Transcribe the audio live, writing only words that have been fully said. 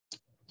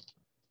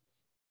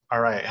All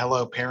right,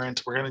 hello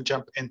parents. We're going to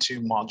jump into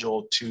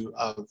module 2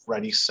 of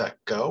Ready, Set,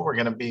 Go. We're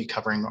going to be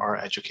covering our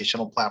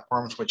educational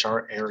platforms, which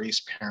are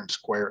Aeries,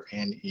 ParentSquare,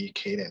 and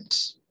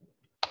eKadence.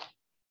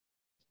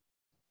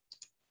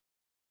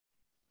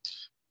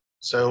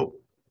 So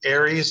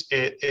Aeries,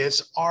 it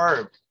is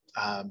our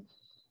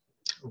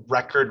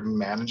record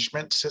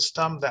management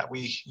system that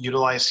we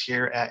utilize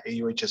here at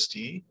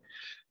AUHSD.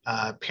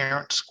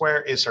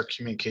 ParentSquare is our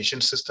communication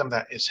system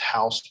that is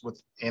housed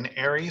within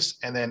Aeries,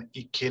 and then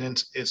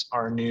eKadence is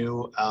our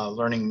new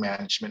learning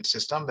management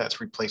system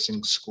that's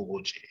replacing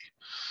Schoology.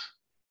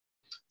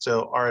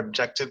 So our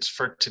objectives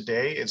for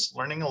today is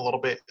learning a little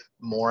bit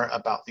more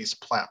about these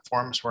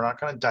platforms. We're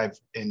not going to dive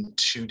in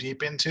too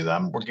deep into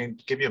them. We're going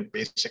to give you a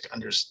basic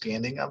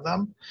understanding of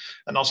them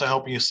and also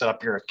help you set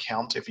up your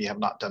account if you have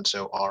not done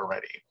so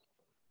already.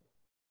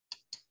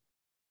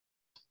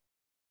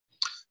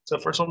 So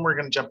the first one we're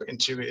going to jump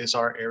into is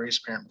our Aeries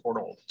parent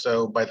portal.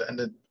 So by the end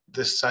of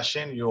this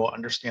session, you will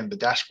understand the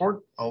dashboard,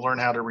 I'll learn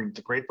how to read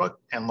the gradebook,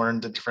 and learn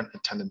the different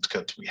attendance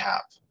codes we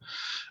have.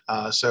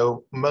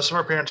 So most of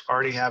our parents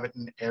already have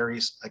an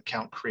Aeries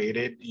account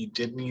created. You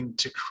did need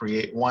to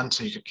create one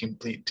so you could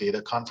complete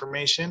data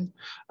confirmation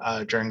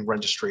during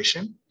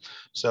registration.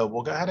 So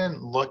we'll go ahead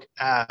and look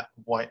at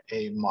what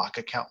a mock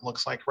account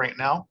looks like right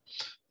now.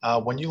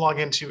 When you log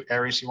into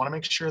Aeries, you want to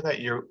make sure that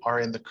you are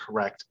in the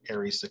correct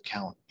Aeries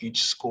account.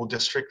 Each school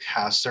district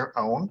has their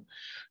own.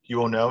 You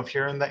will know if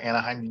you're in the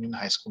Anaheim Union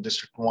High School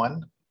District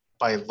 1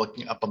 by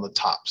looking up on the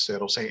top. So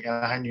it'll say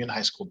Anaheim Union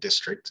High School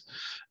District.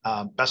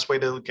 Best way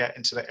to get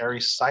into the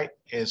Aeries site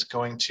is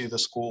going to the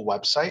school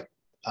website,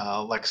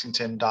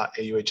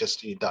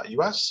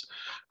 lexington.auhsd.us.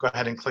 Go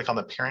ahead and click on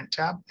the Parent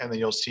tab, and then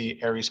you'll see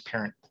Aeries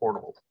Parent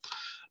Portal.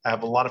 I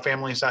have a lot of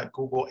families that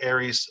Google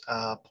Aeries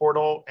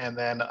portal, and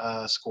then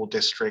a school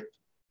district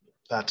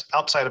that's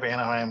outside of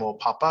Anaheim will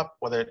pop up,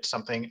 whether it's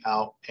something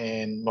out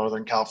in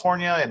Northern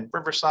California and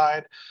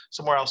Riverside,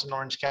 somewhere else in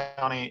Orange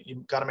County.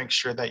 You've got to make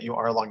sure that you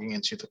are logging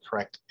into the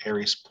correct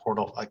Aeries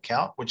portal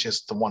account, which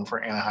is the one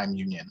for Anaheim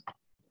Union.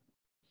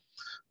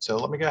 So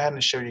let me go ahead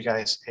and show you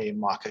guys a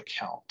mock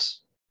account.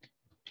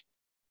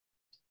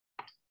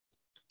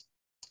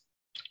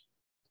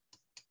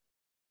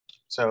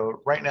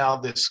 So right now,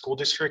 this school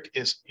district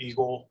is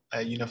Eagle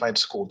Unified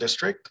School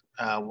District.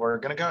 We're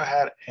going to go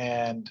ahead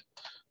and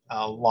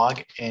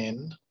log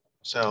in.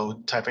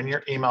 So type in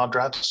your email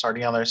address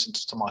starting on there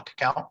since it's a mock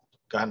account.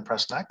 Go ahead and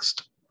press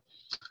next.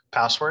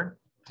 Password,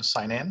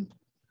 sign in.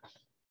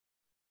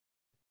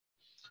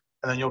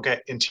 And then you'll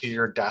get into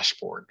your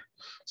dashboard.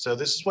 So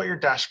this is what your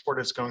dashboard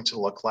is going to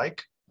look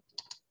like.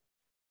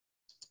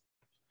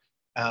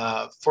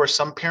 For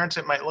some parents,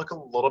 it might look a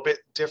little bit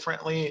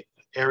differently.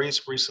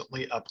 Aeries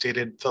recently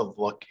updated the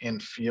look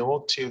and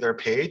feel to their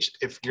page.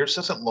 If yours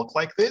doesn't look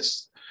like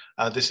this,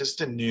 this is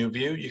the new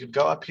view. You could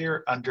go up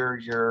here under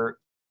your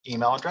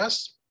email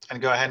address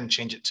and go ahead and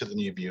change it to the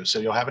new view. So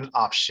you'll have an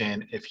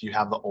option if you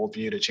have the old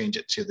view to change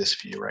it to this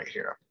view right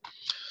here.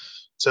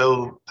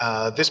 So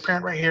this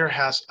parent right here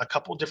has a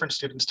couple different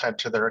students tied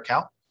to their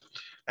account.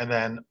 And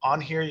then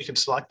on here, you can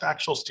select the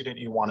actual student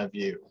you want to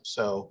view.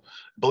 So I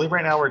believe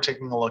right now we're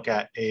taking a look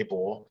at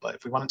Abel, but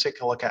if we want to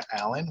take a look at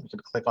Alan, we can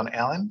click on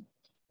Alan.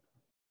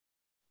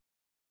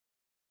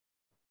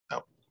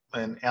 Oh,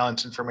 and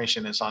Alan's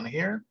information is on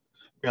here.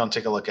 We want to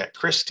take a look at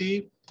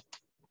Christy.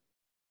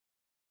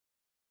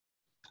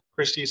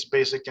 Christy's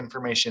basic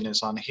information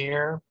is on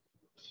here.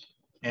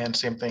 And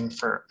same thing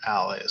for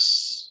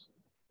Alice.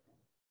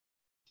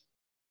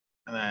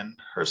 And then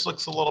hers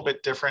looks a little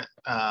bit different,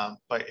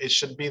 but it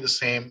should be the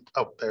same.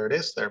 Oh, there it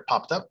is. There it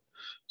popped up.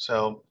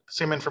 So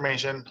same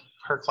information,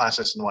 her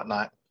classes and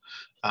whatnot.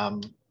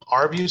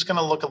 Our view is going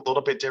to look a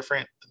little bit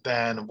different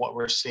than what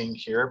we're seeing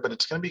here, but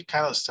it's going to be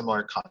kind of a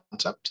similar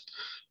concept.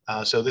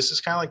 So this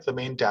is kind of like the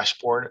main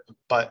dashboard,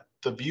 but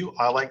the view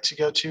I like to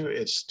go to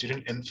is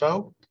student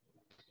info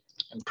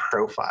and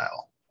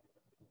profile.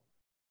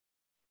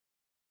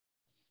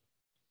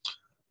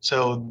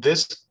 So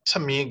this to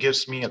me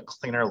gives me a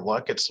cleaner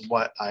look. It's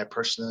what I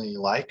personally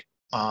like.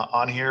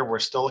 On here, we're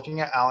still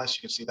looking at Alice.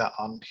 You can see that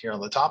on here on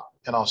the top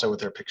and also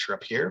with her picture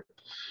up here.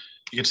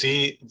 You can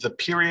see the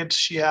periods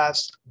she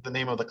has, the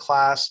name of the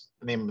class,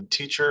 the name of the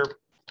teacher,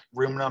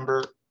 room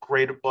number,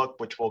 grade book,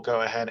 which we'll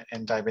go ahead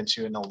and dive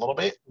into in a little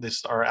bit.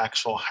 These are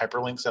actual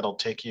hyperlinks that'll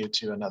take you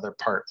to another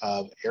part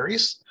of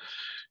Aeries.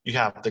 You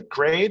have the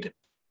grade,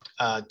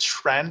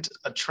 trend.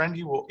 A trend,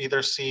 you will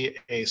either see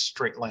a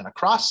straight line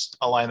across,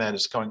 a line that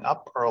is going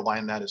up, or a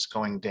line that is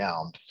going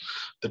down.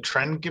 The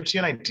trend gives you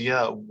an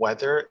idea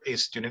whether a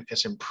student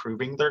is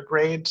improving their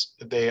grades,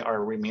 they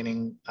are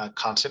remaining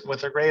constant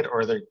with their grade,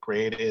 or their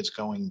grade is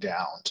going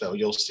down. So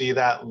you'll see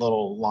that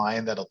little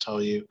line that'll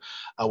tell you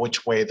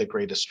which way the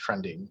grade is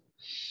trending.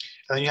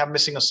 And then you have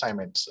missing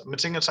assignments.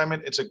 Missing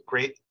assignment, it's a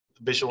great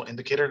visual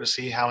indicator to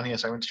see how many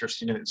assignments your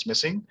student is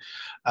missing,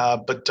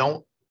 but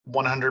don't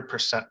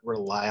 100%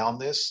 rely on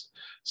this,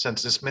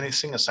 since this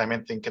missing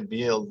assignment thing can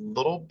be a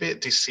little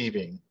bit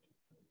deceiving.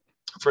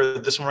 For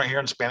this one right here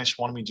in Spanish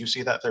 1, we do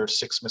see that there are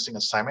 6 missing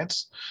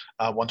assignments.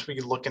 Once we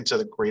look into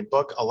the grade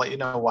book, I'll let you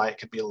know why it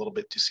could be a little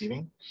bit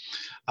deceiving.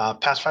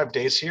 Past 5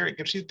 days here, it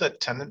gives you the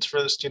attendance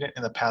for the student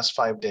in the past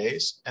 5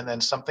 days. And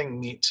then something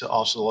neat to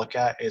also look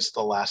at is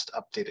the last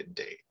updated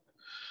date.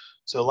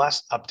 So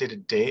last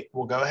updated date,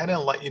 we'll go ahead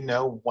and let you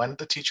know when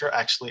the teacher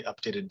actually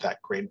updated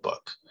that grade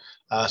book.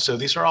 So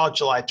these are all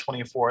July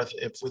 24th.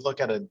 If we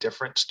look at a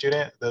different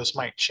student, those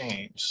might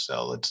change.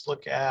 So let's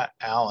look at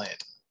Alan.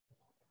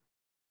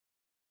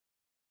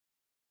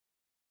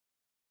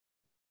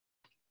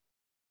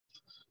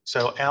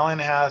 So Alan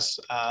has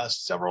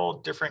several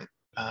different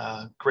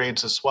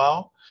grades as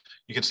well.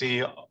 You can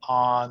see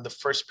on the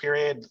first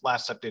period,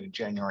 last updated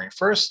January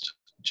 1st,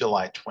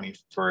 July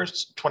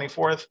 21st,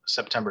 24th,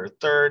 September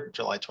 3rd,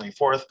 July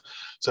 24th.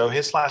 So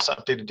his last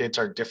updated dates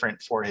are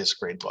different for his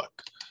grade book.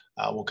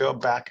 We'll go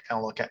back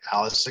and look at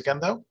Alice again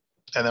though,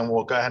 and then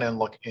we'll go ahead and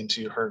look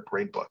into her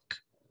grade book.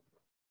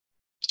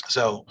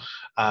 So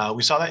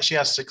we saw that she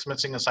has 6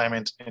 missing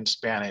assignments in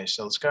Spanish.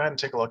 So let's go ahead and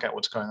take a look at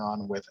what's going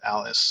on with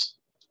Alice.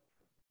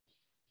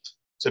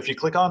 So if you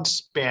click on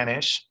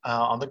Spanish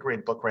on the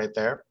grade book right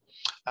there,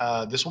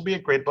 this will be a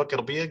grade book.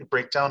 It'll be a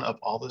breakdown of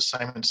all the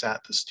assignments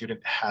that the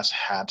student has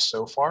had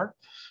so far.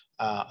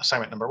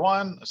 Assignment number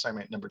 1,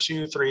 assignment number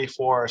 2, 3,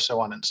 4, so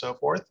on and so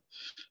forth.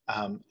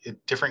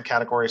 Different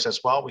categories as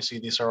well. We see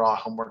these are all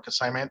homework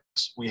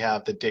assignments. We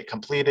have the date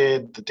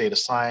completed, the date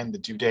assigned, the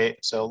due date.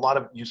 So a lot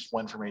of useful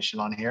information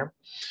on here.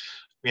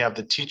 We have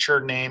the teacher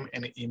name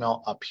and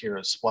email up here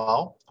as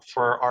well.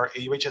 For our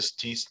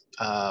AUHSD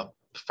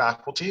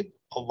faculty,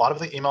 a lot of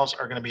the emails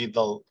are going to be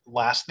the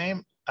last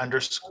name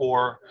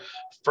underscore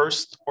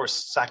first or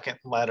second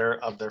letter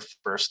of their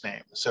first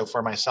name. So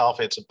for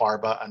myself, it's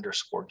Barba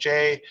underscore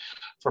J.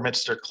 For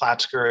Mr.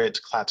 Klatzker, it's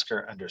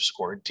Klatzker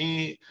underscore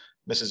D.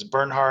 Mrs.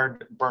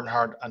 Bernhard,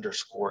 Bernhard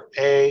underscore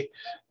A.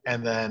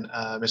 And then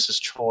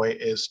Mrs. Choi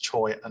is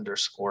Choi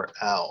underscore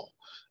L.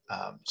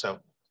 So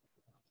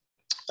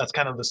that's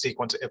kind of the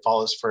sequence it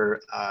follows for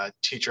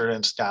teacher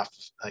and staff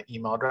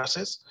email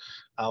addresses.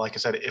 Like I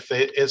said, if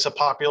it is a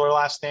popular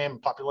last name,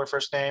 popular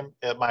first name,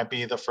 it might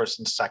be the first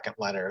and second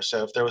letter.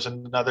 So if there was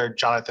another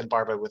Jonathan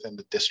Barba within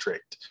the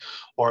district,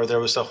 or there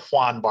was a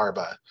Juan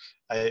Barba,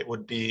 it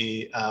would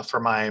be for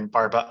my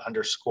Barba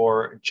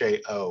underscore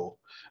JO,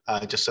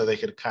 just so they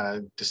could kind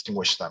of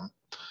distinguish them.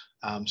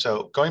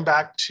 So going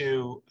back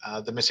to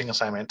the missing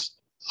assignments,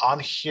 on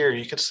here,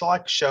 you could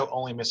select show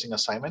only missing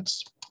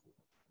assignments.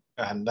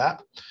 And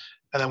that,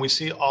 and then we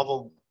see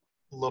all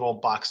the little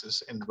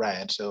boxes in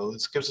red. So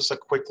this gives us a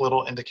quick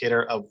little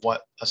indicator of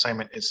what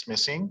assignment is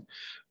missing,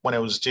 when it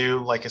was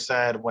due, like I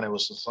said, when it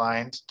was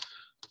assigned.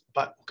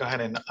 But go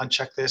ahead and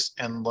uncheck this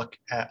and look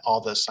at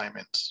all the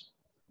assignments.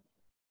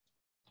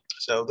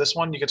 So this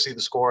one, you can see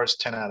the score is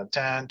 10 out of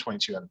 10,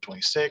 22 out of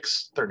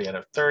 26, 30 out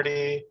of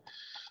 30,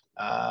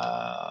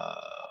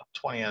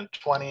 20 out of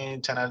 20,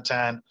 10 out of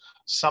 10.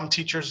 Some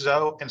teachers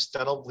though,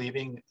 instead of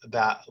leaving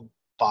that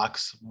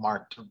box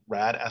marked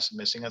red as a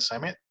missing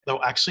assignment,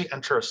 they'll actually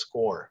enter a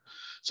score.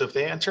 So if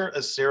they enter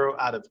a 0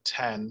 out of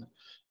 10,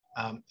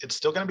 it's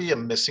still going to be a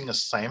missing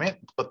assignment,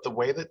 but the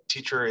way the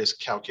teacher is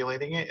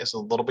calculating it is a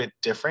little bit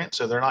different.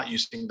 So they're not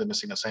using the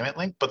missing assignment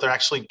link, but they're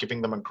actually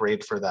giving them a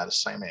grade for that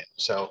assignment.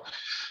 So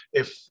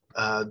if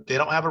they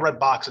don't have a red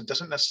box, it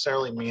doesn't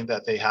necessarily mean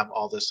that they have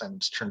all the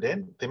assignments turned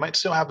in. They might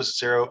still have a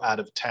 0 out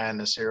of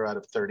 10, a 0 out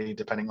of 30,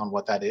 depending on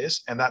what that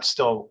is. And that's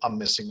still a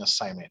missing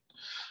assignment.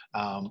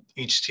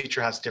 Each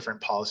teacher has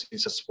different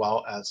policies as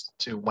well as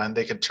to when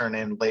they could turn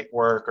in late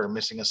work or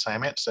missing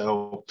assignment.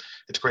 So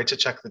it's great to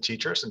check the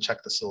teachers and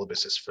check the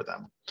syllabuses for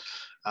them.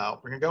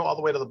 We're gonna go all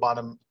the way to the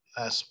bottom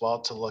as well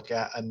to look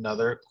at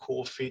another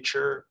cool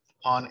feature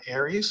on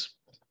Aeries,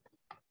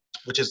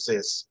 which is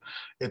this.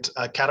 It's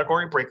a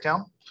category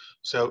breakdown.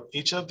 So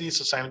each of these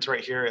assignments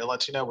right here, it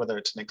lets you know whether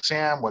it's an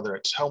exam, whether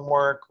it's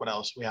homework, what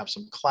else, we have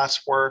some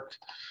classwork,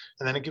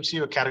 and then it gives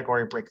you a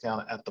category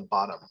breakdown at the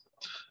bottom.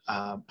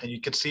 And you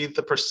can see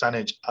the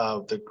percentage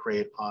of the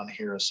grade on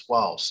here as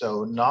well.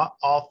 So not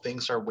all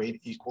things are weighed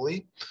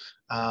equally.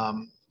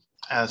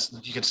 As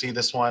you can see,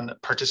 this one,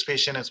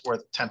 participation is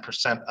worth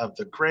 10% of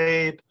the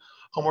grade.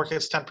 Homework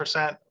is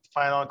 10%,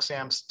 final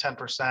exams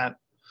 10%,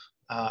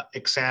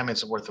 exam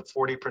is worth of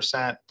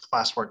 40%,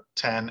 classwork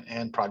 10,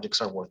 and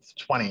projects are worth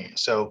 20.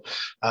 So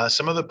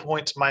some of the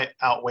points might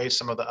outweigh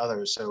some of the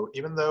others. So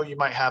even though you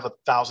might have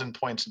 1,000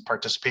 points in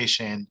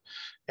participation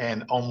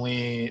and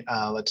only,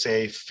 let's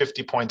say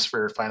 50 points for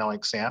your final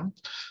exam,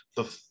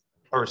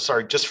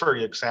 just for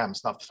your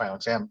exams, not the final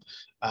exam.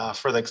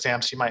 For the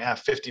exams, you might have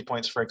 50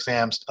 points for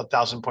exams,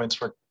 1,000 points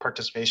for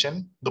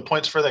participation. The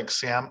points for the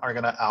exam are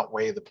going to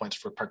outweigh the points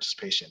for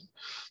participation.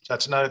 So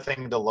that's another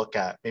thing to look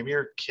at. Maybe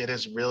your kid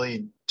is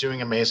really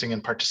doing amazing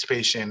in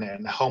participation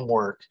and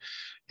homework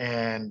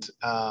and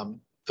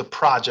the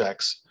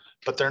projects,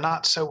 but they're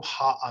not so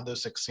hot on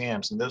those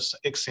exams. And those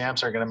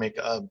exams are going to make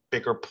a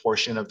bigger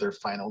portion of their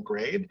final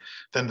grade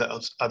than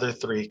those other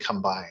 3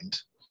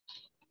 combined.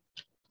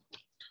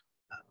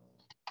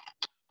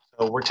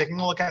 we're taking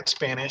a look at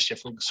Spanish.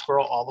 If we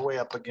scroll all the way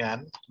up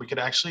again, we could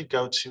actually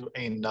go to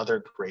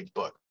another grade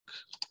book.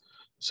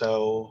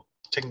 So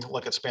taking a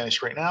look at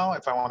Spanish right now,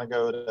 if I want to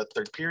go to the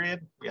third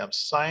period, we have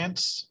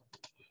science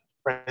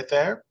right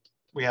there.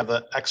 We have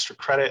the extra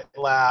credit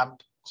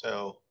lab.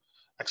 So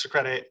extra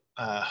credit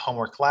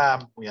homework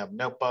lab. We have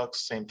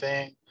notebooks, same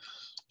thing.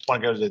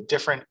 Want to go to the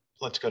different,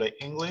 let's go to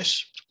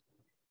English.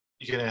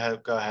 You can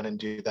go ahead and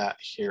do that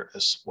here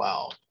as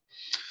well.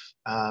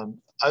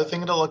 Other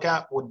thing to look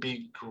at would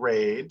be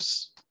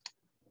grades.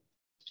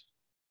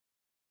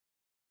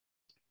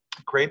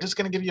 Grade is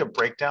going to give you a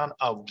breakdown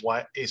of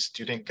what a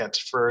student gets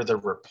for the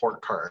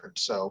report card.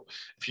 So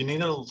if you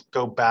need to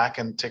go back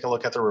and take a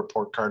look at the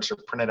report cards or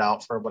print it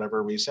out for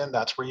whatever reason,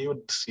 that's where you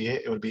would see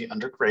it. It would be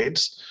under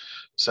grades.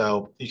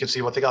 So you can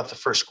see what they got the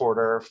first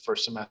quarter,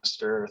 first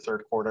semester,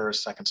 third quarter,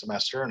 second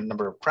semester, and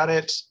number of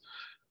credits,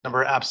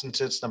 number of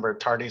absences, number of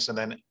tardies, and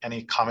then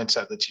any comments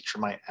that the teacher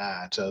might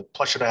add. So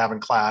pleasure to have in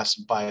class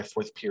by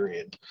fourth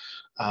period.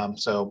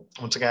 So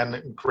once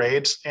again,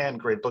 grades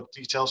and gradebook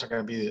details are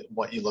going to be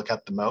what you look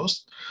at the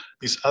most.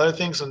 These other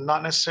things are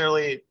not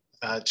necessarily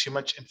too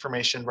much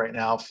information right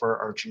now for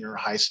our junior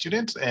high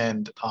students.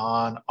 And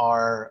on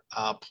our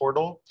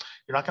portal,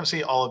 you're not going to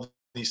see all of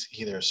these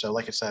either. So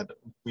like I said,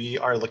 we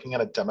are looking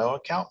at a demo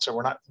account. So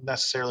we're not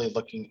necessarily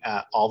looking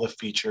at all the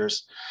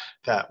features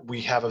that we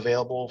have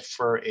available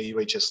for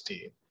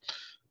AUHSD.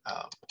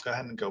 Go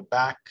ahead and go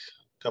back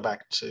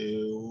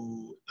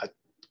to a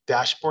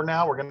dashboard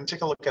now. We're going to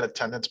take a look at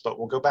attendance, but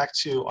we'll go back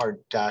to our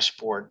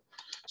dashboard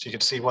so you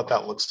can see what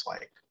that looks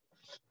like.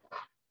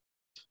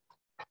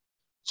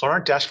 So on our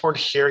dashboard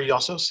here, you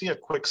also see a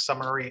quick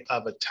summary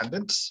of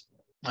attendance.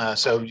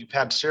 So you've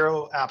had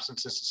 0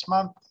 absences this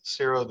month,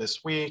 0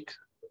 this week,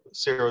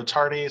 0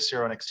 tardies,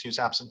 0 unexcused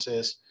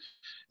absences,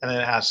 and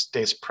then it has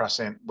days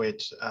present,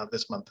 which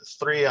this month is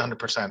 3,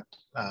 100%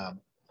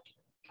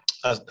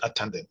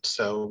 attendance.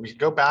 So we can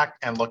go back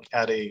and look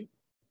at a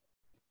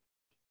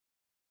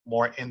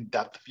more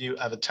in-depth view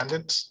of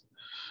attendance.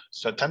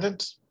 So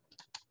attendance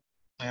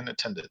and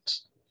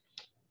attendance.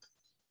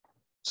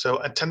 So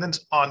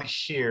attendance on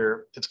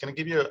here, it's going to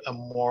give you a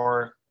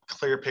more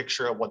clear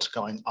picture of what's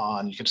going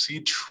on. You can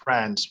see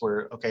trends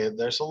where, okay,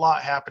 there's a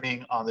lot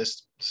happening on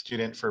this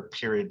student for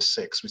period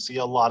 6. We see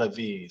a lot of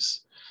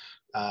V's.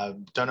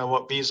 Don't know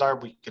what V's are.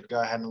 We could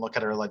go ahead and look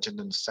at our legend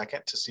in a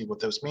second to see what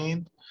those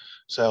mean.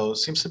 So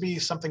seems to be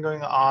something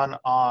going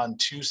on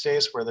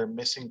Tuesdays where they're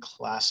missing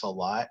class a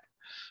lot.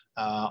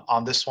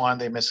 On this one,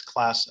 they missed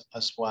class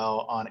as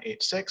well on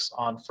 8-6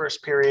 on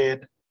first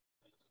period,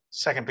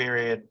 second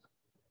period,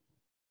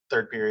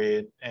 third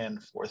period,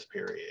 and fourth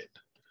period.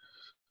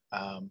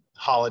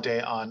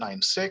 Holiday on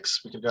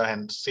 9-6. We could go ahead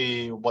and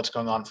see what's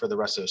going on for the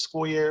rest of the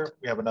school year.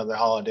 We have another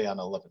holiday on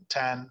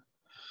 11-10.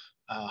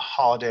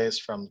 Holidays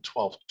from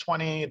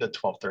 12-20 to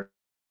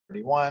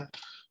 12-31.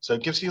 So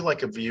it gives you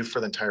like a view for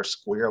the entire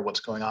school year of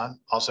what's going on.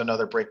 Also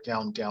another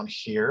breakdown down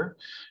here.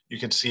 You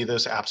can see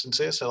those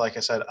absences. So like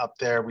I said, up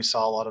there, we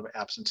saw a lot of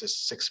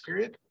absences 6th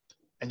period.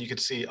 And you can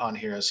see on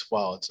here as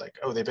well. It's like,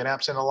 oh, they've been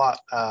absent a lot.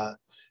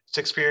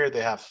 6th period,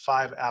 they have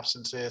 5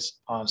 absences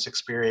on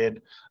 6th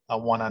period,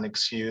 1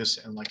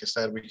 unexcused. And like I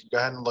said, we can go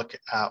ahead and look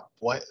at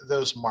what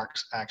those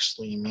marks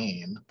actually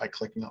mean by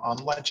clicking on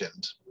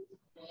legend.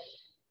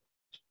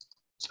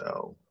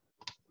 So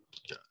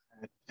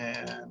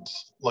and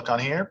look on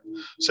here.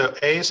 So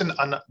A is an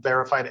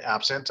unverified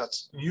absence.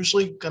 That's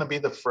usually going to be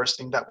the first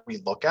thing that we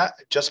look at.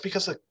 Just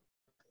because a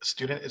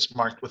student is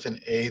marked with an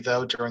A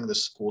though during the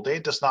school day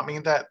does not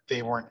mean that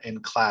they weren't in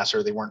class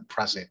or they weren't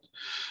present.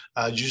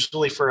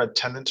 Usually for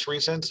attendance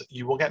reasons,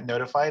 you will get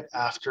notified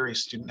after a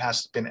student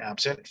has been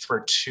absent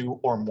for 2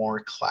 or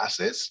more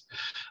classes.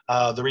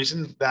 The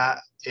reason that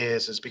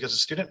is because a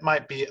student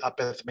might be up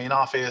at the main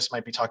office,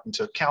 might be talking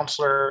to a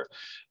counselor,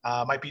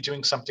 might be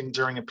doing something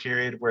during a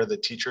period where the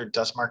teacher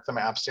does mark them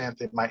absent.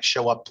 They might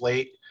show up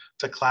late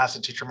to class,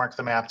 the teacher marked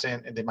them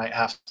absent, and they might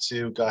have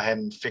to go ahead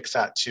and fix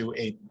that to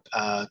a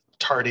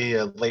tardy,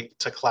 a late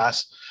to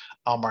class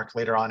mark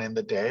later on in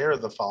the day or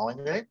the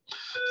following day.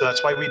 So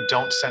that's why we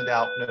don't send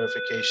out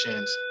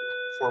notifications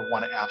for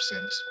 1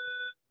 absence.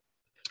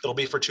 It'll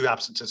be for 2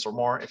 absences or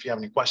more. If you have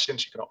any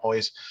questions, you can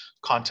always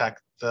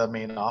contact the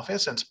main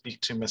office and speak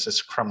to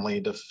Mrs.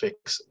 Crumley to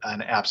fix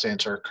an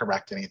absence or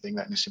correct anything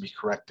that needs to be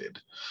corrected.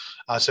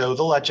 So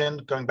the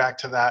legend, going back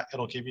to that,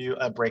 it'll give you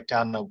a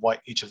breakdown of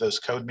what each of those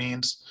code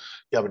means.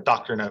 You have a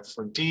doctor note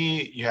for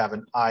D, you have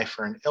an I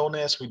for an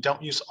illness. We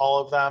don't use all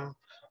of them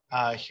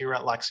here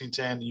at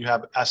Lexington. You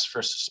have S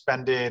for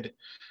suspended,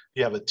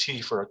 you have a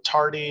T for a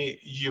tardy,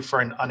 U for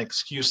an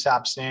unexcused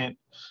absent,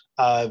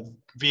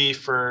 V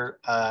for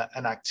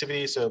an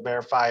activity, so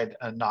verified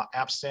and not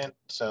absent.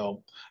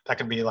 So that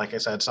can be, like I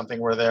said, something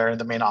where they're in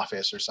the main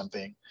office or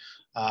something.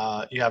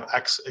 You have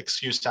X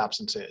excused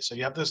absences. So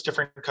you have those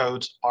different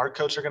codes. Our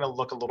codes are going to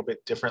look a little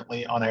bit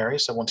differently on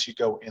Aeries. So once you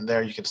go in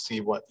there, you can see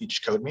what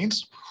each code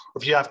means.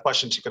 If you have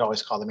questions, you could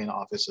always call the main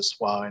office as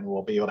well, and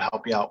we'll be able to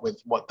help you out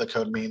with what the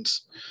code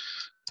means.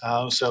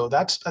 So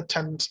that's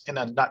attendance in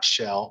a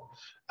nutshell.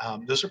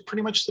 Those are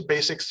pretty much the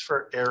basics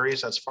for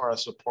Aeries as far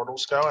as the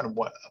portals go and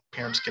what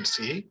parents can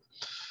see.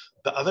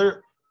 The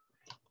other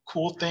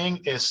cool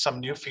thing is some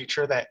new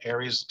feature that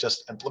Aeries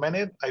just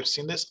implemented. I've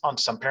seen this on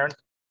some parent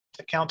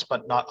accounts,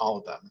 but not all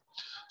of them.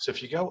 So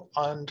if you go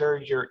under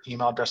your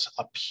email address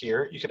up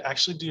here, you could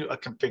actually do a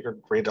configure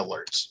grade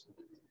alerts.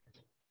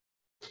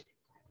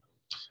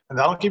 And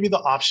that'll give you the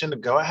option to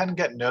go ahead and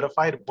get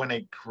notified when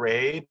a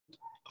grade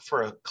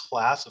for a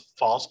class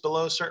falls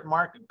below a certain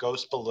mark,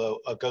 goes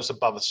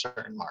above a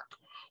certain mark.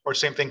 Or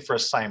same thing for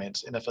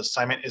assignments. And if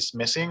assignment is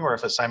missing, or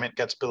if assignment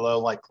gets below,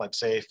 like, let's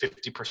say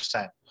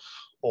 50%,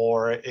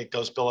 or it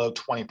goes below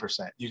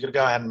 20%, you could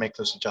go ahead and make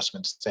those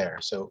adjustments there.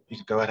 So you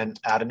could go ahead and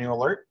add a new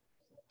alert.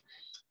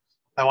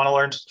 I want to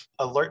learn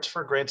alerts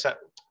for grades that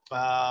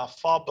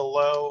fall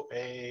below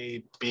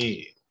a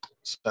B.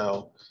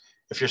 So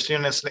if your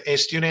student is an A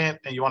student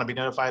and you want to be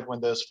notified when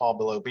those fall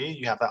below B,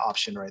 you have that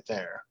option right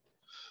there.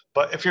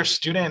 But if your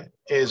student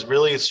is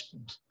really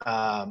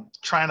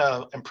trying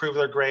to improve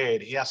their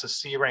grade, he has a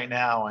C right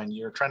now, and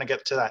you're trying to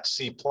get to that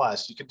C+,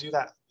 you could do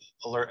that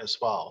alert as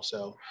well.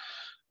 So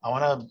I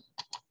want to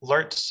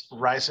alerts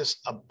rises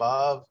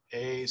above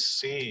a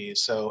C.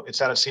 So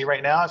it's at a C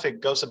right now. If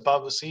it goes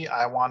above a C,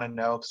 I want to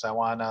know, because I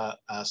want to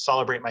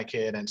celebrate my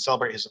kid and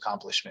celebrate his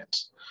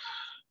accomplishments.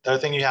 The other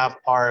thing you have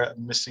are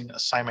missing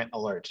assignment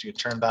alerts. You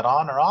turn that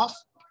on or off,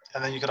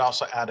 and then you could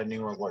also add a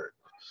new alert.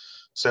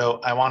 So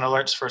I want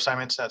alerts for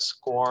assignments that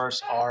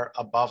scores are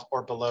above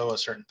or below a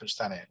certain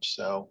percentage.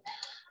 So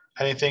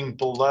anything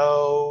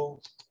below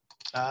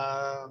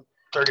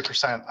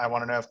 30%, I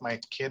want to know if my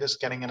kid is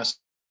getting an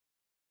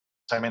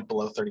assignment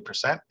below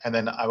 30%, and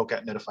then I will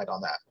get notified on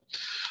that.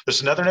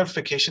 There's another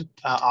notification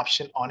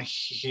option on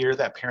here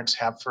that parents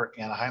have for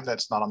Anaheim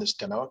that's not on this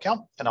demo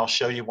account, and I'll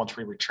show you once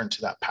we return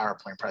to that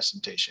PowerPoint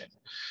presentation.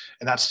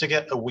 And that's to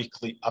get a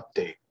weekly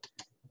update.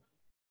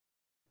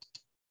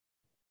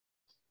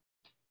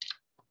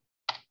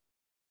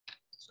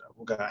 So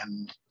we'll go ahead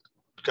and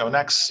go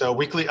next. So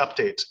weekly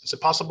updates. Is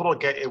it possible to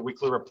get a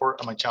weekly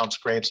report on my child's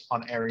grades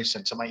on Aeries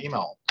sent to my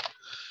email?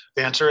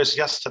 The answer is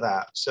yes to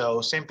that.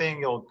 So same thing,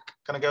 you're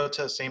gonna go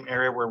to the same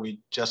area where we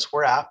just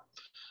were at.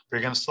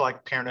 You're gonna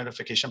select parent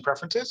notification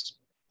preferences,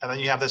 and then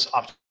you have this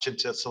option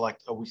to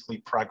select a weekly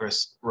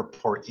progress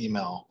report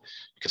email.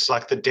 You can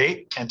select the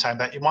date and time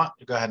that you want.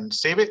 You go ahead and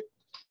save it.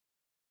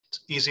 It's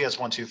easy as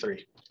 1, 2,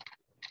 3.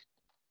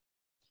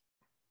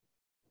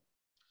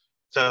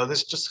 So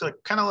this is just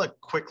kind of like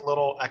quick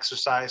little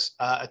exercise.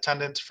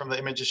 Attendance from the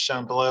images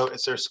shown below.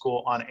 Is there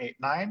school on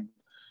 8/9?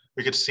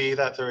 We could see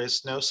that there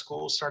is no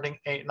school starting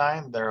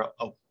 8/9. They're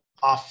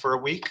off for a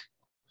week.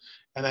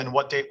 And then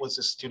what date was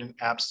the student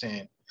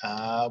absent?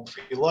 If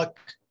you look,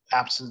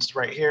 absence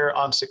right here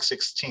on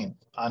 6/16,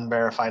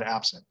 unverified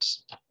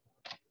absence.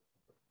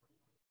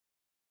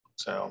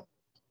 So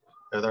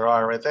there they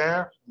are right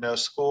there. No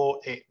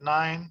school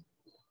 8/9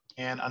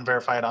 and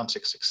unverified on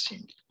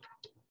 6/16.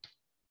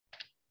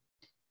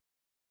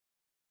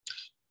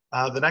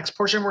 The next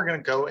portion we're going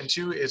to go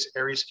into is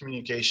Aeries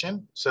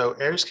communication. So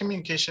Aeries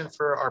communication,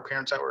 for our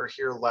parents that were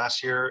here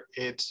last year,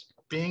 it's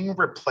being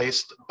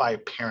replaced by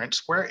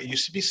ParentSquare. It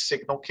used to be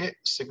SignalKit.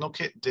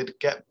 SignalKit did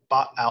get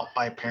bought out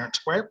by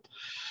ParentSquare.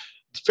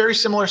 It's a very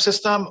similar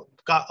system,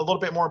 got a little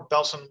bit more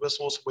bells and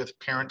whistles with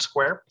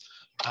ParentSquare.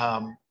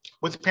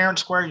 With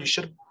ParentSquare, you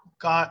should have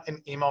got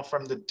an email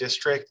from the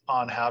district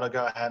on how to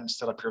go ahead and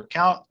set up your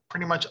account.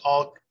 Pretty much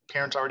all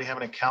parents already have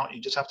an account.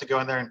 You just have to go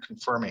in there and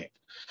confirm it.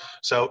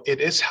 So it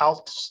is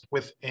housed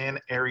within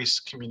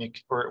Aeries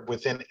or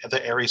within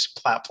the Aeries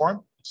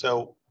platform.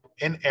 So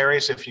in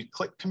Aeries, if you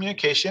click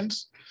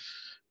communications,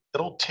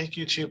 it'll take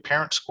you to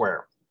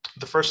ParentSquare.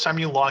 The first time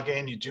you log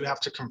in, you do have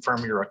to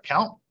confirm your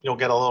account. You'll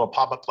get a little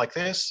pop-up like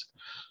this.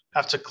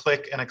 Have to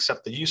click and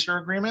accept the user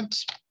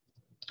agreements.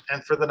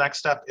 And for the next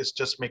step, it's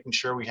just making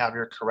sure we have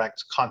your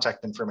correct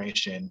contact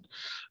information.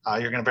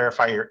 You're going to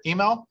verify your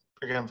email.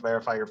 You're going to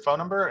verify your phone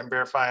number and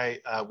verify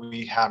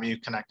we have you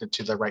connected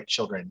to the right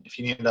children. If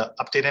you need to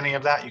update any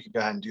of that, you can go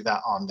ahead and do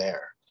that on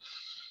there.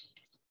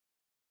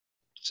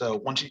 So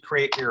once you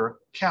create your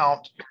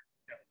account,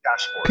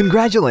 dashboard.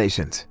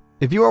 Congratulations!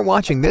 If you are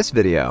watching this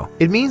video,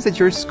 it means that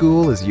your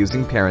school is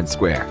using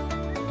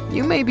ParentSquare.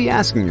 You may be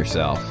asking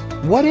yourself,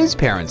 what is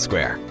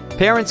ParentSquare?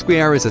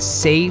 ParentSquare is a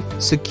safe,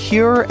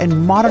 secure,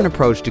 and modern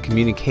approach to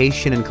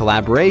communication and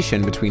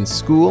collaboration between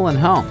school and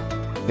home.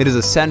 It is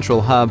a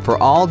central hub for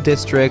all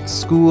district,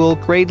 school,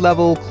 grade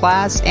level,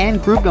 class,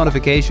 and group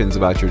notifications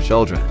about your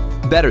children.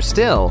 Better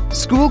still,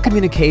 school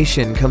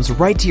communication comes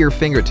right to your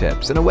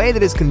fingertips in a way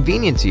that is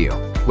convenient to you,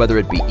 whether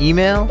it be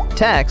email,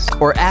 text,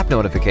 or app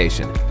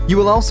notification. You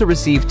will also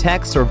receive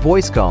text or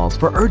voice calls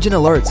for urgent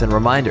alerts and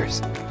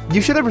reminders.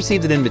 You should have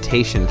received an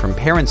invitation from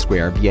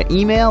ParentSquare via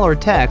email or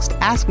text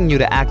asking you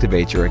to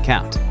activate your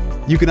account.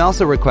 You can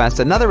also request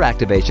another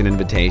activation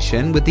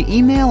invitation with the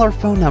email or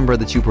phone number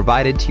that you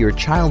provided to your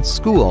child's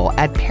school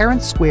at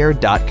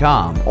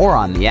parentsquare.com or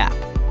on the app.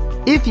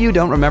 If you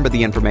don't remember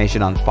the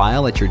information on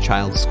file at your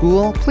child's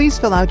school, please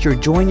fill out your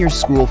Join Your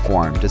School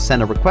form to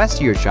send a request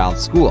to your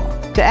child's school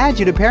to add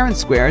you to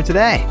ParentSquare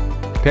today.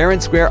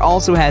 ParentSquare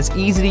also has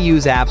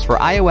easy-to-use apps for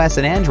iOS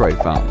and Android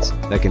phones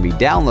that can be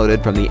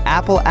downloaded from the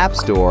Apple App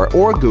Store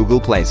or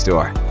Google Play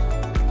Store.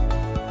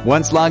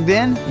 Once logged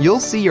in, you'll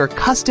see your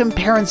custom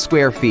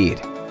ParentSquare feed.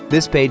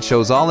 This page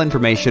shows all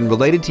information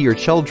related to your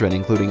children,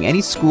 including any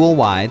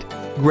school-wide,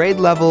 grade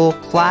level,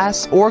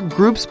 class, or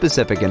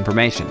group-specific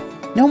information.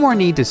 No more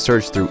need to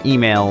search through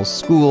emails,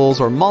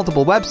 schools, or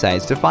multiple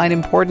websites to find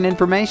important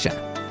information.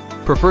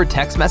 Prefer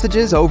text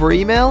messages over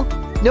email?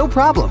 No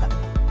problem.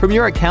 From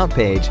your account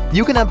page,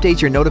 you can update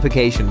your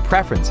notification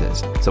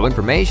preferences, so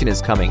information is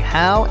coming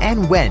how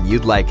and when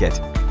you'd like it.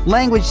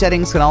 Language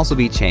settings can also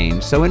be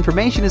changed, so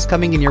information is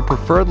coming in your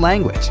preferred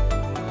language.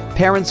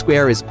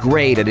 ParentSquare is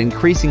great at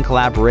increasing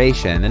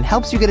collaboration and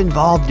helps you get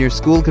involved in your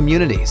school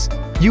communities.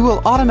 You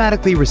will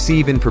automatically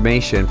receive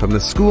information from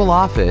the school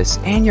office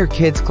and your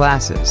kids'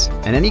 classes,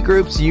 and any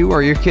groups you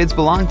or your kids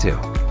belong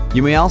to.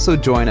 You may also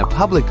join a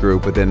public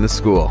group within the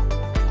school.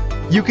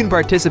 You can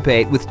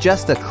participate with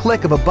just a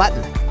click of a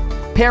button.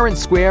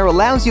 ParentSquare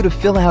allows you to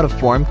fill out a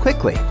form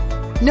quickly.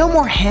 No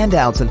more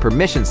handouts and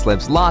permission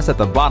slips lost at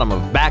the bottom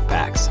of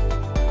backpacks.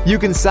 You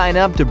can sign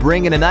up to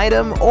bring in an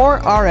item or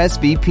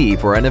RSVP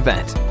for an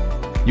event.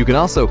 You can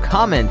also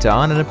comment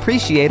on and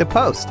appreciate a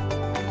post.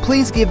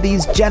 Please give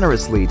these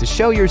generously to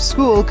show your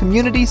school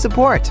community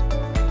support.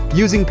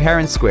 Using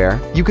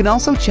ParentSquare, you can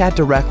also chat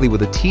directly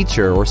with a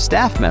teacher or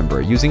staff member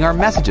using our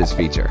Messages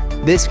feature.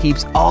 This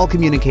keeps all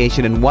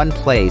communication in one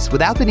place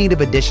without the need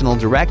of additional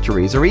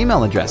directories or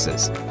email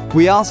addresses.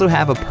 We also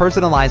have a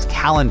personalized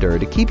calendar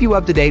to keep you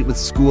up to date with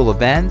school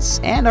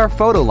events, and our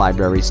photo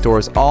library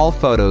stores all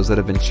photos that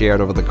have been shared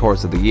over the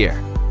course of the year.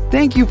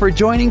 Thank you for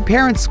joining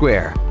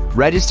ParentSquare.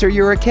 Register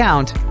your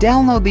account,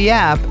 download the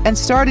app, and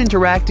start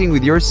interacting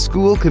with your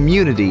school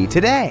community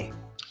today.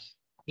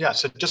 Yeah,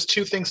 so just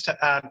two things to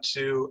add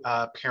to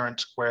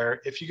ParentSquare.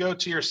 If you go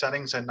to your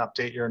settings and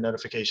update your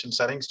notification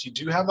settings, you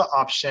do have the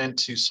option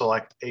to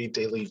select a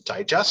daily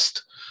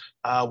digest.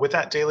 With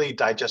that daily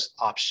digest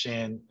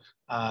option,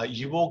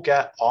 you will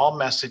get all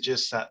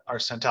messages that are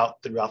sent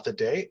out throughout the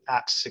day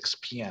at 6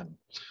 p.m.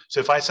 So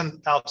if I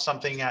send out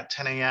something at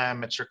 10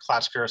 a.m., Mr.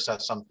 Klatzker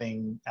says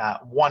something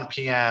at 1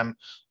 p.m.,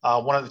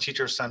 one of the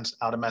teachers sends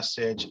out a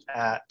message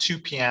at 2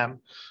 p.m.,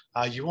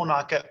 you will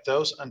not get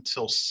those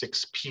until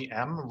 6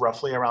 p.m.,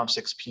 roughly around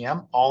 6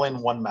 p.m., all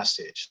in one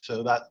message.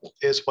 So that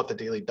is what the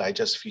daily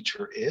digest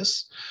feature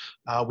is.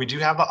 We do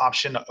have the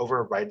option to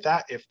override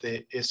that if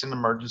it's an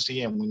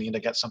emergency and we need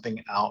to get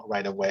something out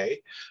right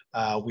away.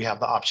 We have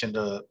the option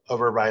to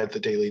override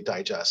the daily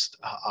digest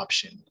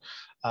option.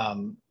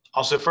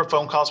 Also for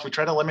phone calls, we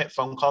try to limit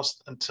phone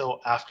calls until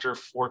after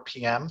 4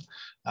 p.m.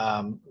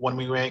 When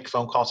we make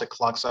phone calls, it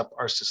clocks up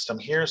our system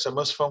here. So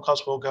most phone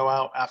calls will go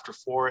out after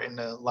 4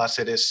 unless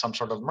it is some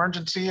sort of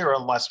emergency or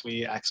unless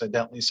we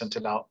accidentally sent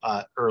it out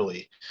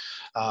early.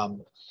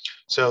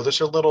 So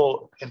there's a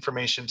little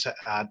information to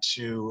add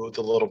to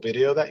the little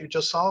video that you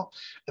just saw.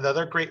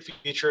 Another great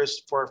feature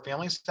is for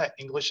families that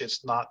English is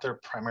not their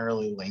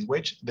primarily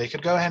language, they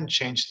could go ahead and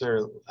change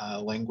their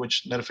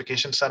language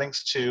notification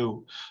settings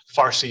to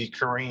Farsi,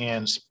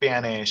 Korean,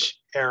 Spanish,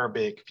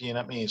 Arabic,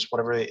 Vietnamese,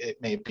 whatever it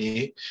may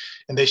be,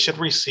 and they should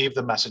receive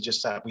the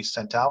messages that we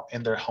sent out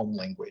in their home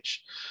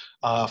language.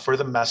 For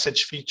the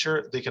message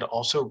feature, they could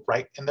also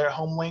write in their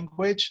home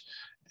language.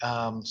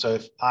 So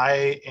if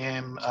I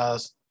am a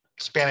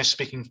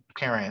Spanish-speaking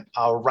parent,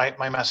 I'll write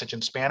my message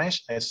in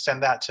Spanish. I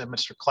send that to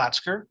Mr.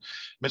 Klatzker.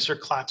 Mr.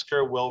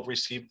 Klatzker will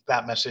receive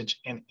that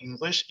message in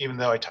English, even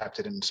though I typed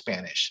it in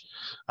Spanish.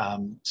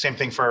 Same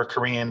thing for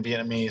Korean,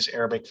 Vietnamese,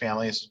 Arabic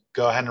families.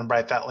 Go ahead and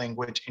write that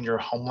language in your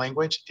home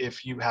language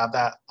if you have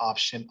that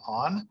option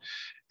on.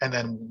 And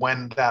then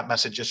when that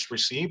message is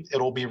received, it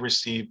will be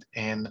received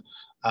in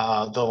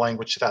the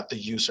language that the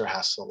user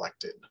has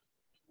selected.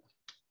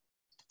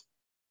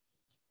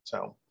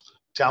 So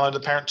download the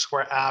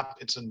ParentSquare app.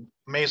 It's an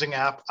amazing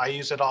app. I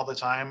use it all the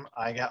time.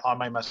 I get all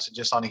my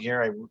messages on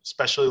here. I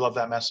especially love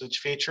that message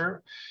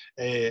feature.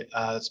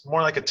 It's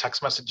more like a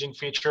text messaging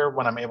feature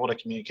when I'm able to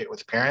communicate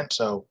with parents.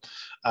 So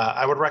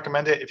I would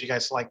recommend it if you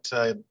guys like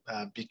to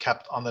be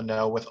kept on the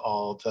know with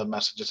all the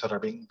messages that are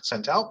being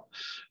sent out.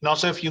 And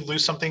also, if you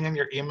lose something in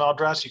your email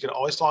address, you could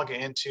always log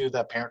into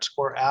the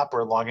ParentSquare app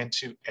or log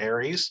into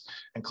Aeries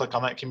and click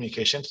on that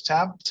communications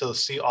tab to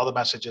see all the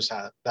messages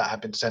that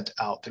have been sent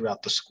out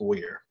throughout the school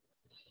year.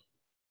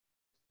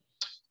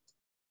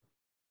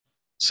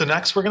 So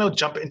next, we're going to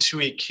jump into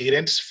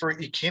eKadence. For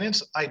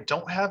eKadence, I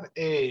don't have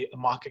a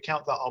mock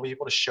account that I'll be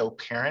able to show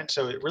parents.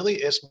 So it really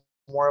is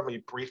more of a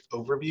brief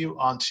overview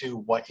onto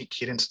what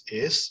eKadence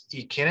is.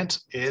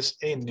 eKadence is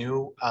a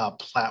new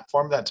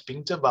platform that's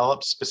being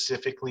developed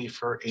specifically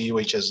for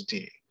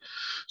AUHSD.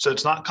 So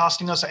it's not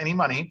costing us any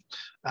money.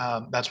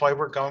 That's why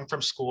we're going from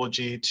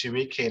Schoology to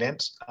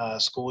eKadence.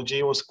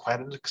 Schoology was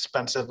quite an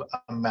expensive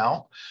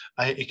amount.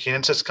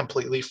 eKadence is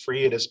completely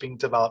free. It is being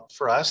developed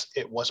for us.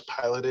 It was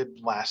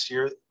piloted last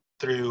year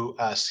through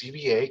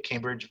CBA,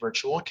 Cambridge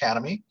Virtual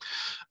Academy.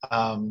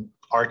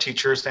 Our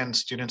teachers and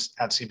students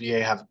at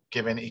CBA have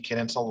given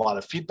eKadence a lot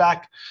of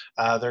feedback.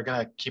 They're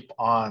going to keep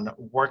on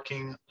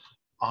working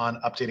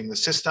on updating the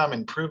system,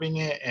 improving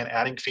it, and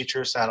adding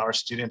features that our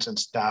students and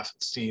staff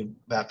see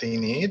that they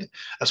need,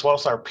 as well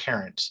as our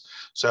parents.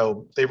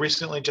 So they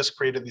recently just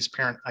created these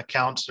parent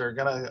accounts. They're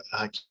gonna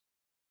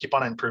keep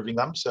on improving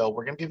them. So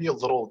we're gonna give you a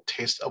little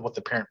taste of what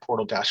the parent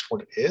portal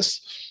dashboard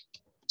is.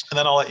 And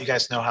then I'll let you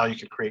guys know how you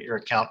can create your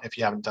account if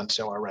you haven't done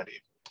so already.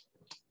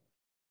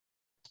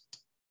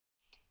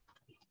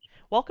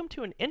 Welcome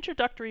to an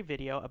introductory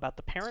video about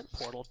the Parent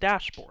Portal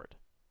dashboard.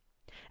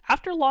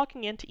 After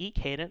logging into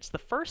eKadence, the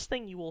first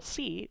thing you will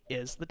see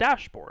is the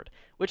dashboard,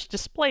 which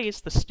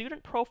displays the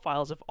student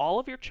profiles of all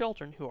of your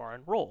children who are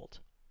enrolled.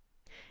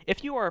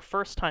 If you are a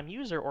first-time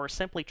user or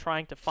simply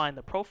trying to find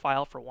the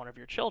profile for one of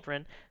your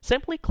children,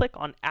 simply click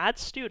on Add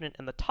Student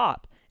in the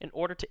top in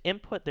order to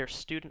input their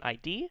student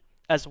ID,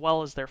 as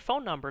well as their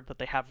phone number that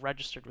they have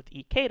registered with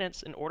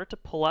eKadence in order to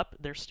pull up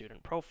their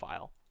student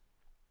profile.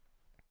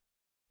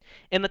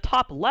 In the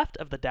top left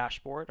of the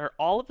dashboard are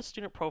all of the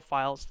student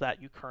profiles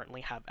that you currently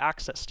have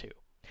access to.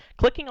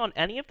 Clicking on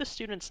any of the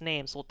students'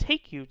 names will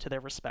take you to their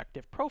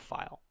respective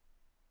profile.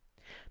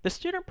 The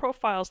student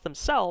profiles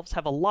themselves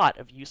have a lot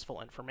of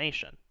useful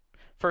information.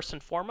 First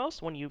and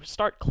foremost, when you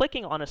start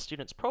clicking on a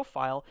student's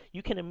profile,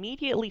 you can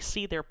immediately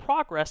see their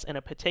progress in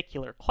a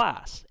particular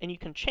class, and you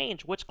can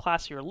change which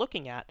class you're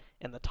looking at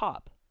in the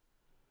top.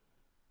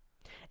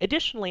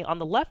 Additionally, on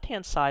the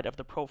left-hand side of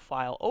the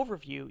profile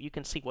overview, you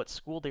can see what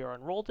school they are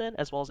enrolled in,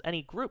 as well as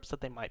any groups that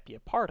they might be a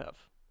part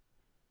of.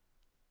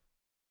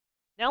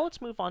 Now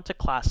let's move on to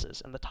classes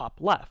in the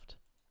top left.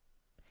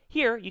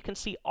 Here, you can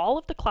see all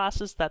of the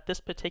classes that this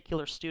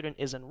particular student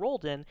is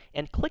enrolled in,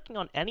 and clicking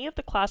on any of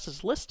the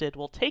classes listed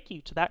will take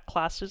you to that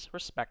class's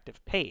respective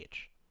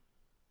page.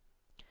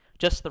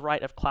 Just to the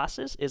right of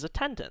classes is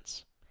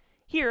attendance.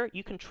 Here,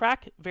 you can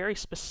track very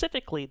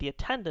specifically the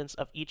attendance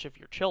of each of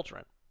your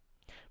children.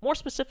 More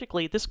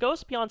specifically, this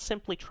goes beyond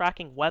simply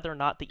tracking whether or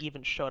not they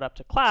even showed up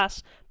to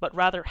class, but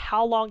rather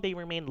how long they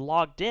remained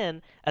logged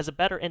in as a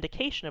better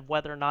indication of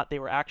whether or not they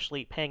were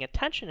actually paying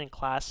attention in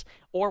class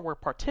or were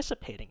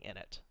participating in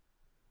it.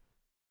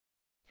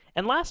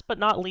 And last but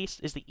not least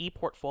is the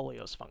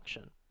ePortfolios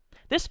function.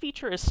 This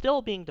feature is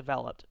still being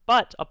developed,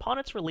 but upon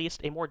its release,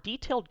 a more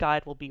detailed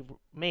guide will be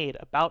made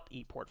about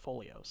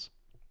ePortfolios.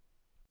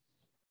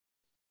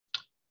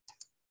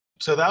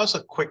 So that was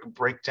a quick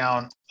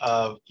breakdown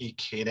of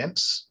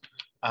eKadence.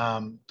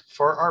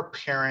 For our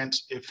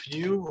parents, if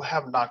you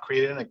have not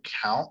created an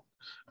account,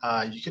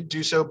 you can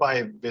do so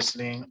by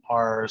visiting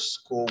our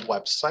school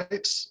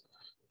websites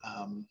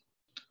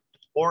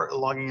or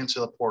logging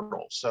into the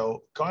portal.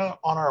 So going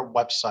on our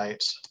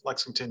website,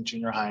 Lexington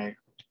Junior High,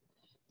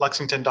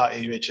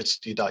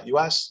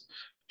 lexington.auhsd.us,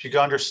 if you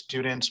go under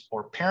students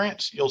or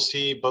parents, you'll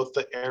see both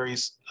the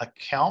Aeries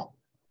account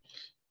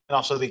and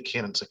also the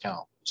eKadence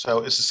account.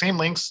 So it's the same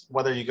links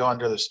whether you go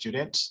under the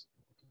students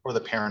or the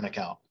parent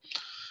account.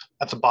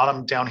 At the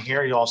bottom down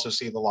here, you also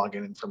see the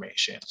login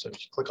information. So if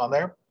you click on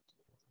there,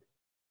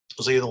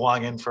 you'll see the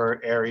login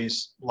for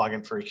Aeries,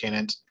 login for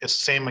eKadence. It's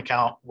the same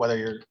account whether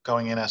you're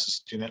going in as a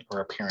student or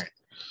a parent.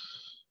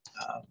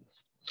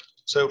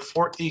 So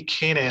for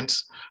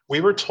eKadence,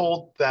 we were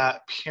told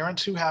that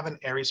parents who have an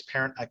Aeries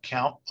parent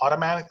account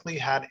automatically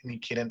had an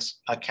eKadence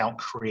account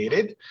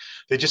created.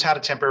 They just had a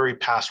temporary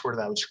password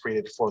that was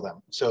created for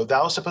them. So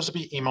that was supposed to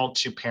be emailed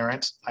to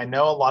parents. I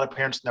know a lot of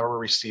parents never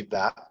received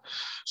that.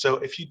 So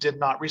if you did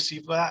not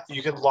receive that,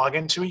 you can log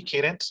into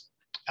eKadence.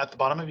 At the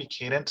bottom of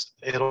eKadence,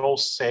 it'll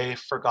say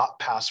forgot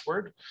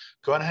password.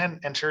 Go ahead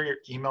and enter your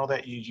email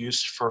that you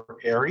used for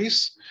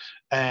Aeries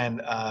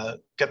and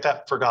get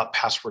that forgot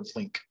password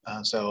link.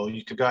 So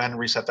you could go ahead and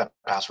reset that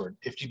password.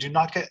 If you do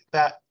not get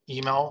that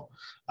email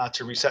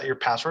to reset your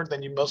password,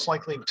 then you most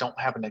likely don't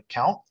have an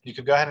account. You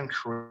could go ahead and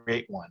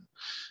create one.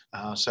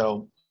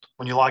 So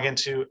when you log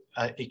into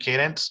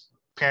eKadence,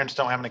 parents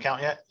don't have an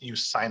account yet, you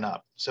sign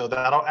up. So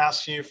that'll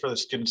ask you for the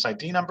student's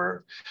ID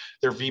number,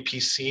 their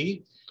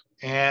VPC,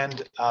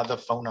 and the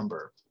phone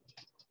number.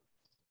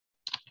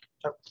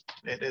 Oh,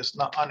 it is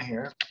not on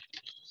here.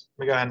 Let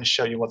me go ahead and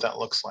show you what that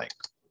looks like.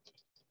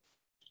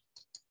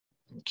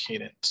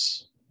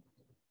 eKadence.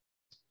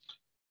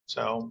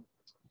 So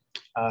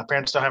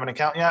parents don't have an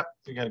account yet.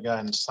 You got to go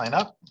ahead and sign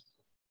up.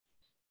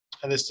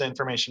 And this is the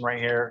information right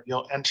here.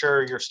 You'll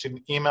enter your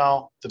student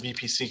email, the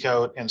VPC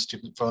code, and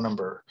student phone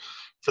number.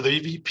 For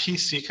the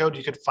VPC code,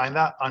 you could find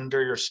that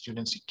under your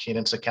student's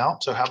eKadence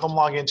account. So have them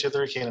log into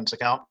their eKadence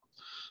account.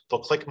 They'll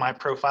click My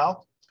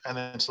Profile and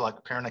then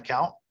select Parent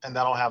Account, and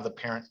that'll have the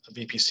parent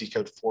VPC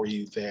code for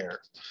you there.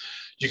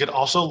 You could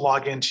also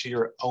log into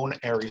your own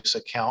Aeries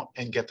account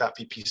and get that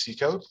VPC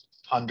code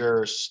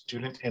under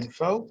Student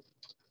Info,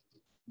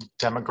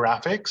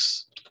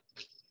 Demographics,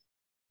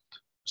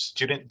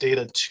 Student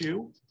Data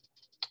 2,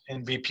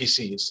 and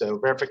VPC. So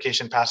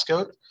verification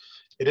passcode.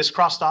 It is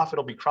crossed off.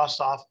 It'll be crossed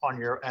off on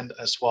your end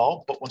as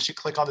well. But once you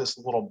click on this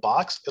little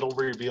box, it'll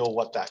reveal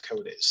what that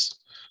code is.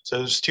 So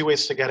there's two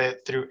ways to get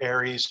it, through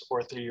Aeries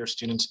or through your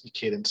student's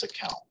eKadence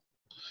account.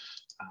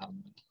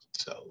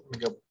 So let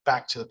me go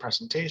back to the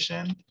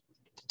presentation.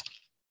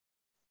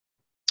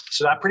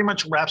 So that pretty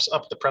much wraps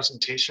up the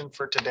presentation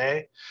for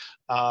today.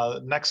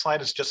 Next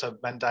slide is just a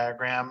Venn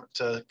diagram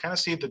to kind of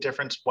see the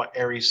difference what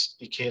Aeries,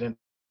 eKadence,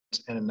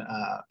 and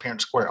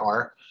ParentSquare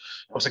are.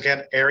 Once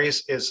again,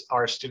 Aeries is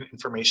our student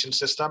information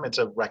system. It's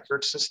a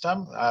record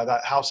system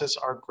that houses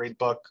our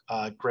gradebook,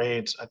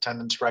 grades,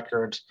 attendance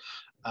records,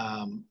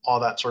 all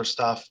that sort of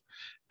stuff.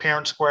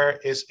 ParentSquare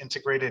is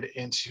integrated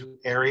into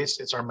Aeries.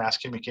 It's our mass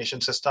communication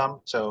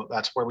system. So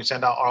that's where we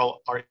send out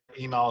all our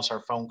emails,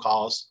 our phone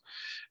calls.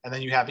 And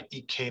then you have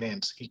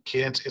eKadence.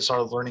 eKadence is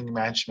our learning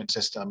management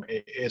system.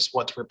 It's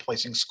what's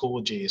replacing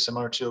Schoology,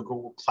 similar to a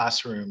Google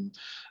Classroom,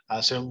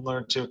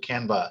 similar to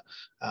Canva.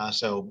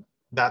 So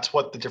that's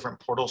what the different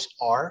portals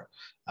are.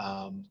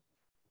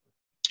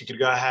 You could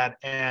go ahead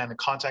and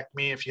contact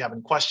me if you have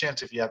any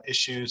questions, if you have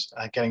issues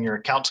getting your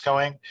accounts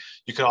going.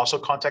 You could also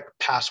contact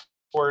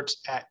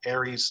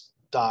passwords@aeries.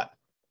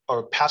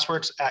 Or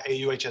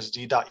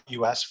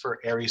passwords@auhsd.us for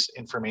Aeries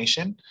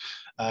information,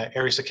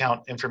 Aeries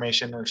account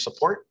information or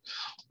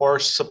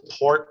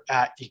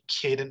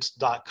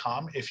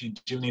support@eKadence.com if you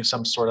do need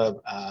some sort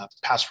of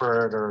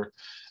password or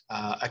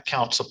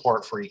account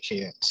support for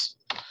eKadence.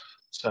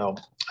 So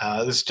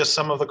this is just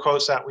some of the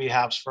quotes that we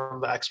have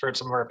from the experts,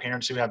 some of our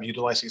parents who have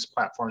utilized these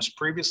platforms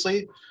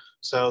previously.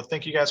 So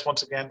thank you guys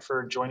once again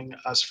for joining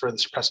us for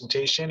this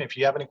presentation. If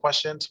you have any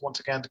questions, once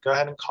again, go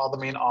ahead and call the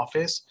main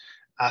office,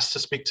 ask to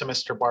speak to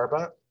Mr.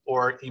 Barba,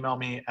 or email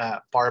me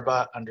at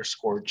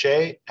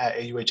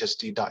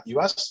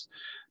barba_j@auhsd.us.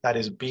 That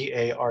is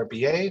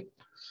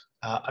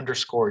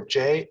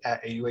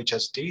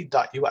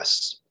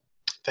BARBA_j@auhsd.us.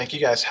 Thank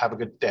you guys. Have a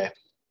good day.